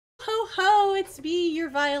Ho, it's me, your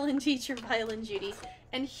violin teacher, ViolinJudy,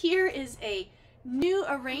 and here is a new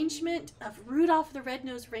arrangement of Rudolph the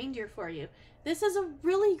Red-Nosed Reindeer for you. This is a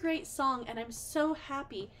really great song, and I'm so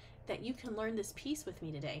happy that you can learn this piece with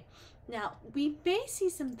me today. Now, we may see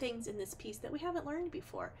some things in this piece that we haven't learned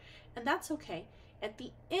before, and that's okay. At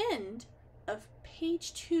the end of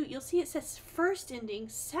page 2, you'll see it says first ending,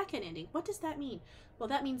 second ending. What does that mean? Well,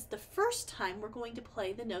 that means the first time we're going to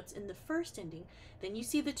play the notes in the first ending. Then you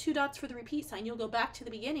see the 2 dots for the repeat sign. You'll go back to the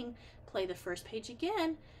beginning, play the first page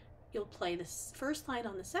again. You'll play the first line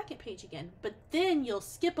on the second page again, but then you'll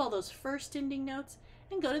skip all those first ending notes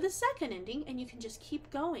and go to the second ending, and you can just keep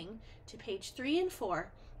going to page 3 and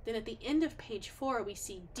 4. Then at the end of page 4, we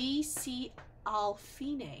see D, C, al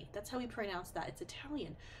fine. That's how we pronounce that. It's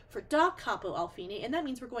Italian for da capo al fine, and that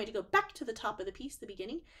means we're going to go back to the top of the piece, the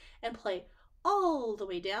beginning, and play all the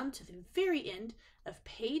way down to the very end of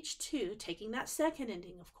page 2, taking that second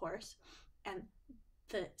ending, of course, and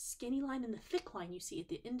the skinny line and the thick line you see at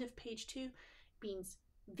the end of page 2 means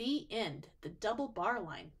the end, the double bar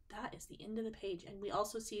line. That is the end of the page, and we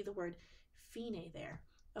also see the word fine there.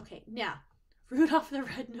 Okay, now, Rudolph the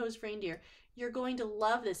Red-Nosed Reindeer. You're going to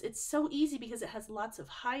love this. It's so easy because it has lots of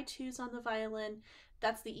high 2s on the violin.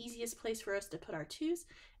 That's the easiest place for us to put our 2s,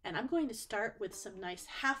 and I'm going to start with some nice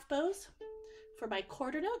half bows for my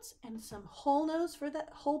quarter notes and some whole bows for the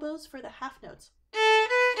half notes.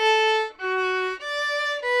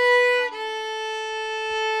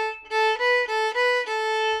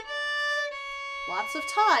 Lots of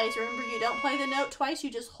ties. Remember, you don't play the note twice, you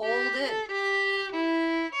just hold it.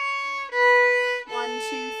 1,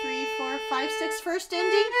 2, 3, 4, 5, 6, first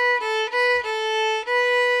ending.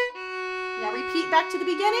 Now repeat back to the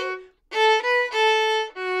beginning.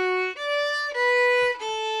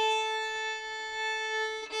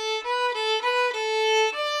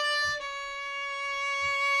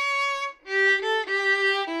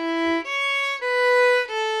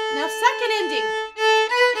 Now second ending.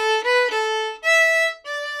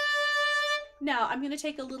 Now I'm going to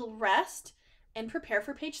take a little rest and prepare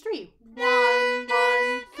for page 3. 1,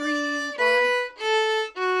 1, 3, 1.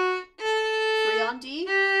 3 on D.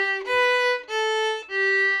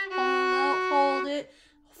 Hold it.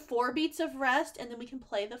 4 beats of rest, and then we can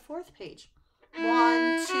play the 4th page. 1,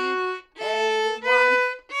 2, A, 1.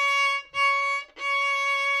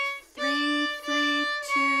 3, 3,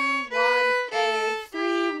 2, 1, A,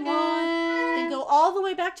 3, 1. Then go all the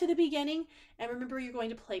way back to the beginning, and remember you're going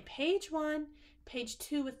to play page 1, page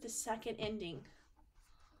 2 with the second ending.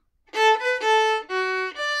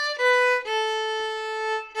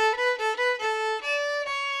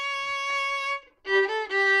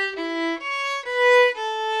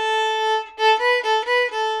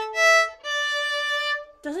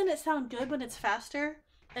 Doesn't it sound good when it's faster?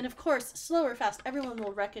 And of course, slow or fast, everyone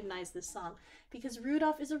will recognize this song because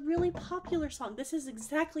Rudolph is a really popular song. This is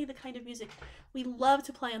exactly the kind of music we love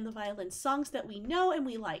to play on the violin, songs that we know and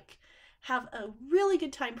we like. Have a really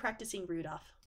good time practicing Rudolph.